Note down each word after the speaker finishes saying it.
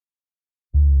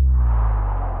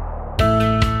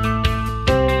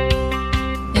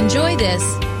this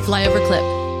Flyover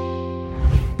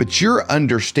clip. But your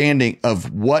understanding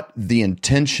of what the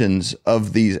intentions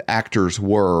of these actors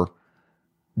were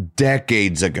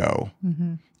decades ago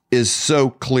is so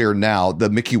clear now.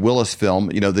 The Mickey Willis film,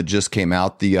 that just came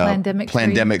out, the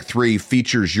Plandemic 3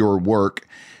 features your work.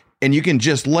 And you can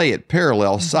just lay it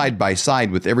parallel side by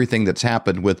side with everything that's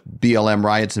happened with BLM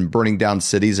riots and burning down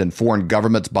cities and foreign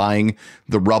governments buying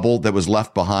the rubble that was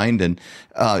left behind. And,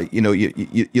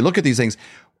 you look at these things.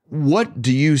 What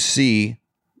do you see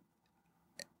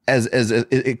as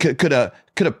could a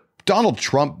Donald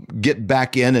Trump get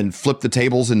back in and flip the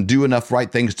tables and do enough right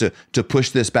things to push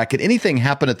this back? Can anything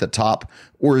happen at the top,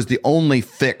 or is the only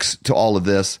fix to all of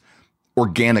this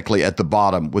organically at the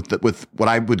bottom with what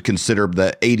I would consider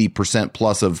the 80%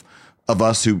 plus of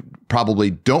us who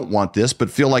probably don't want this, but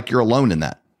feel like you're alone in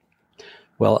that?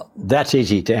 Well, that's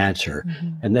easy to answer.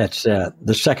 And that's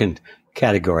the second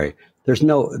category. There's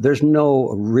no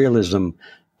realism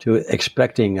to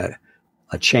expecting a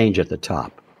change at the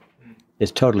top.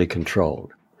 It's totally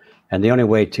controlled. And the only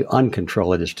way to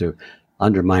uncontrol it is to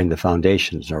undermine the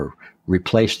foundations or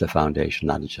replace the foundation,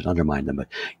 not just undermine them, but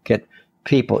get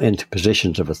people into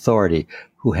positions of authority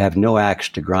who have no axe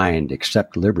to grind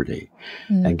except liberty,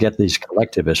 and get these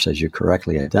collectivists, as you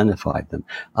correctly identified them,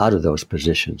 out of those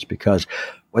positions. Because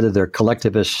whether they're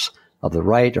collectivists of the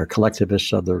right or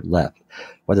collectivists of the left,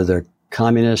 whether they're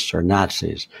communists or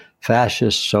Nazis,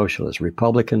 fascists, socialists,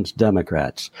 Republicans,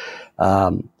 Democrats,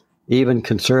 even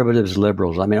conservatives,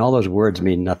 liberals. I mean, all those words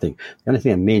mean nothing. The only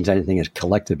thing that means anything is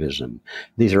collectivism.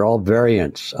 These are all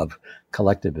variants of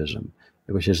collectivism,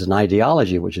 which is an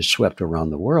ideology which is swept around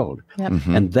the world.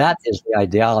 And that is the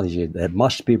ideology that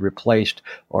must be replaced,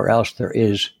 or else there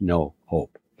is no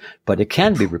hope. But it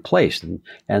can be replaced,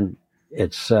 and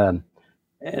it's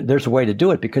there's a way to do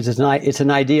it, because it's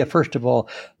an idea, first of all,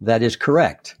 that is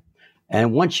correct.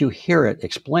 And once you hear it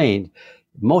explained,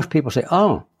 most people say,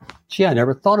 oh, gee, I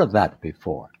never thought of that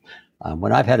before.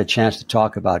 When I've had a chance to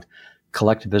talk about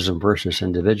collectivism versus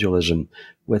individualism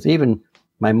with even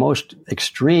my most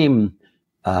extreme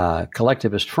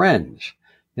collectivist friends,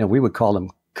 we would call them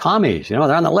commies. They're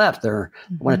on the left. They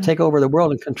want to take over the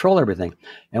world and control everything.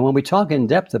 And when we talk in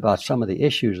depth about some of the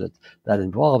issues that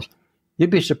involves, you'd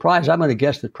be surprised. I'm going to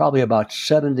guess that probably about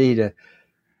 70 to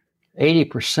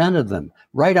 80% of them,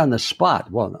 right on the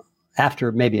spot, well,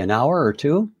 after maybe an hour or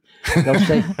two, they'll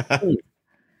say,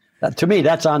 to me,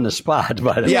 that's on the spot.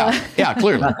 But yeah,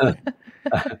 clearly.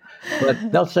 But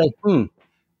they'll say,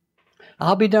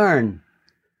 I'll be darned.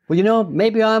 Well,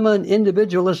 maybe I'm an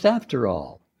individualist after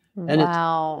all. And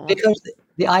wow. It's because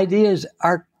the ideas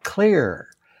are clear.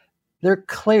 They're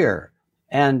clear.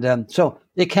 And so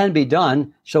it can be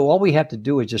done. So all we have to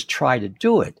do is just try to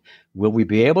do it. Will we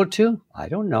be able to? I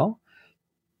don't know.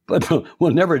 But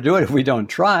we'll never do it if we don't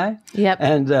try. Yep.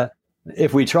 And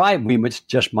if we try, we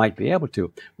just might be able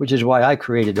to, which is why I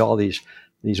created all these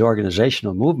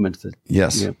organizational movements that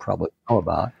you probably know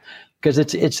about. Because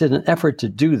it's an effort to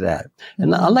do that.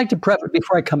 And I'd like to preface,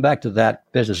 before I come back to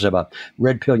that business about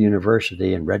Red Pill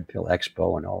University and Red Pill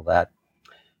Expo and all that,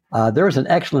 there was an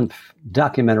excellent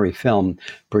documentary film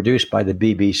produced by the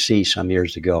BBC some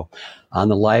years ago on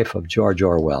the life of George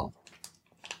Orwell.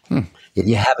 If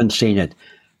you haven't seen it,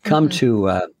 come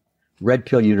to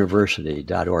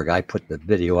redpilluniversity.org. I put the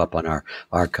video up on our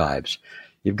archives.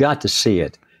 You've got to see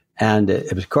it. And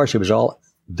of course, it was all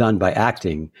done by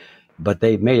acting, but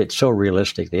they made it so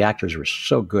realistic. The actors were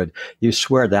so good. You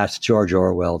swear that's George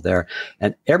Orwell there.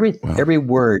 And every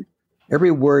word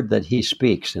that he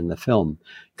speaks in the film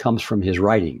comes from his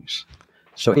writings.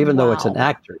 So even though it's an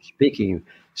actor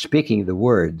speaking the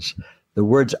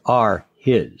words are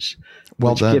his,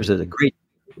 which gives it a great,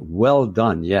 well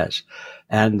done, yes.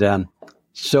 And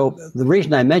so the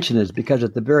reason I mention it is because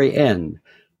at the very end,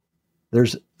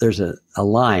 there's a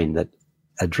line that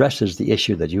addresses the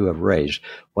issue that you have raised.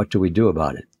 What do we do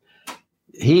about it?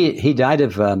 He died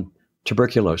of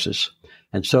tuberculosis,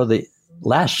 and so the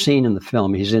last scene in the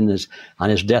film, he's on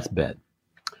his deathbed,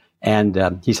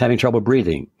 and he's having trouble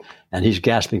breathing, and he's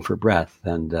gasping for breath,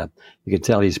 and you can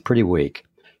tell he's pretty weak.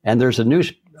 And there's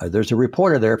a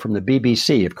reporter there from the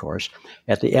BBC, of course,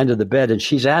 at the end of the bed, and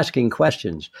she's asking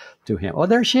questions to him. Oh,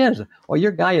 there she is. Oh,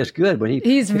 your guy is good. When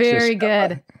he's very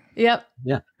good. Yep.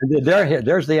 Yeah. And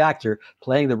there's the actor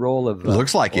playing the role of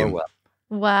looks like Orwell.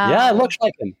 him. Wow. Yeah, it looks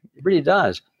like him. It really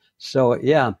does. So,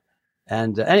 yeah.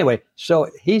 And anyway, so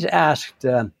he's asked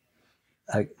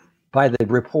by the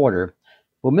reporter,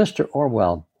 well, Mr.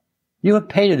 Orwell, you have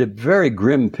painted a very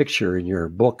grim picture in your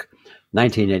book,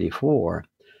 1984.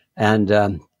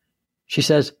 And she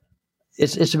says,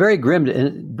 it's very grim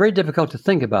and very difficult to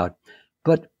think about.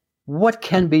 But what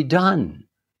can be done?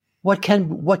 What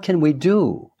can we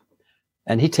do?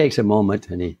 And he takes a moment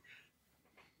and he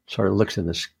sort of looks in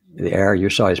the air. You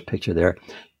saw his picture there.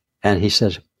 And he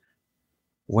says,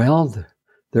 well,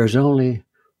 there's only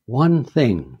one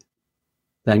thing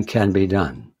that can be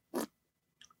done.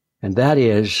 And that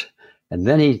is, and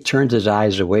then he turns his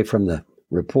eyes away from the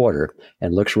reporter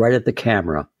and looks right at the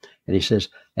camera. And he says,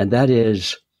 and that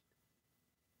is,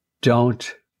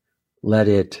 don't let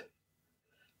it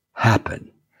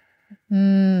happen.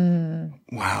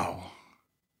 Wow.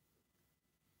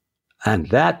 And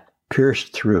that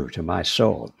pierced through to my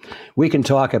soul. We can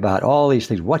talk about all these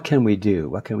things. What can we do?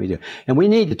 What can we do? And we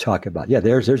need to talk about,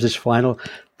 there's this final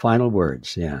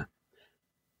words. Yeah.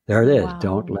 There it is. Wow.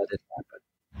 Don't let it happen.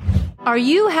 Are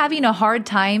you having a hard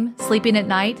time sleeping at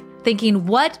night, thinking,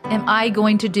 what am I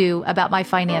going to do about my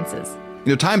finances?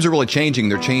 Times are really changing.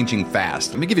 They're changing fast.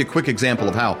 Let me give you a quick example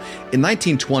of how. In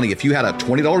 1920, if you had a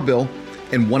 $20 bill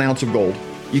and 1 ounce of gold,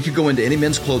 you could go into any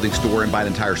men's clothing store and buy an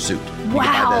entire suit. You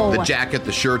wow. could buy the jacket,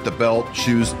 the shirt, the belt,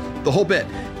 shoes, the whole bit.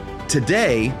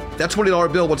 Today, that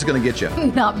 $20 bill, what's it going to get you?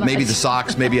 Not much. Maybe the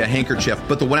socks, maybe a handkerchief,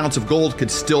 but the 1 ounce of gold could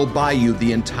still buy you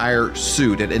the entire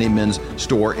suit at any men's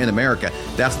store in America.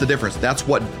 That's the difference. That's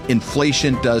what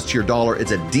inflation does to your dollar.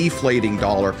 It's a deflating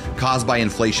dollar caused by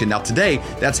inflation. Now today,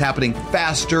 that's happening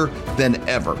faster than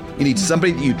ever. You need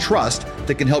somebody that you trust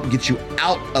that can help get you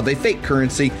out of a fake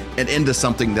currency and into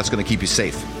something that's going to keep you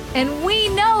safe. And we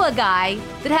know a guy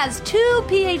that has 2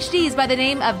 PhDs by the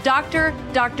name of Dr.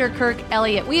 Kirk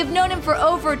Elliott. We have known him for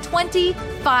over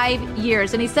 25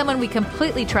 years, and he's someone we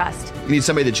completely trust. You need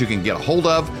somebody that you can get a hold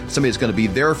of, somebody that's going to be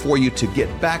there for you to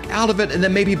get back out of it, and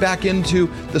then maybe back into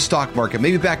the stock market,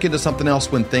 maybe back into something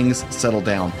else when things settle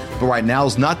down. But right now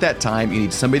is not that time. You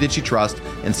need somebody that you trust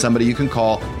and somebody you can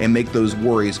call and make those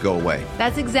worries go away.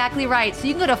 That's exactly right. So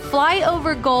you can go to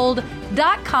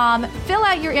flyovergold.com, fill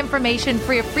out your information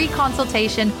for a free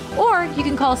consultation, or you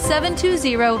can call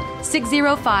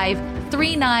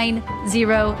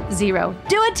 720-605-3900.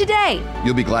 Do it today.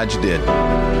 You'll be glad you did.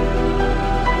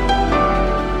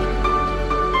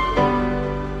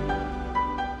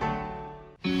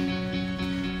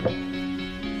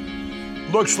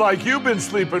 Looks like you've been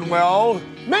sleeping well.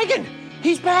 Megan,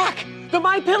 he's back. The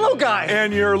MyPillow guy.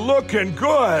 And you're looking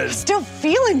good. Still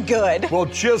feeling good. Well,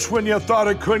 just when you thought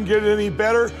it couldn't get any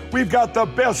better, we've got the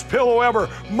best pillow ever,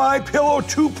 MyPillow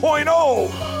 2.0.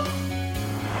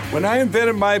 When I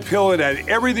invented MyPillow, it had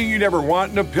everything you'd ever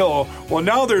want in a pillow. Well,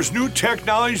 now there's new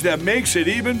technology that makes it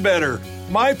even better.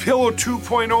 MyPillow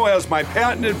 2.0 has my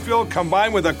patented fill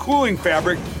combined with a cooling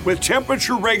fabric with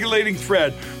temperature-regulating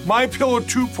thread. MyPillow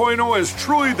 2.0 is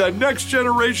truly the next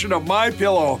generation of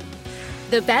MyPillow.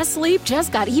 The best sleep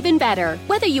just got even better.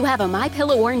 Whether you have a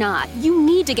MyPillow or not, you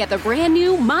need to get the brand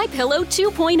new MyPillow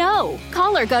 2.0.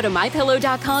 Call or go to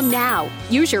MyPillow.com now.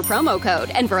 Use your promo code,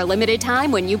 and for a limited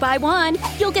time when you buy one,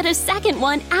 you'll get a second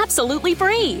one absolutely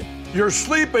free. You're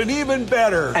sleeping even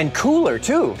better. And cooler,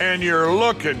 too. And you're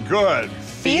looking good.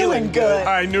 Feeling good.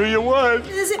 I knew you would.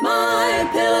 Visit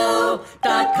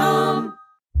MyPillow.com.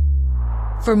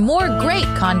 For more great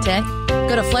content,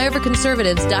 go to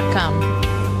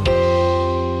flyoverconservatives.com.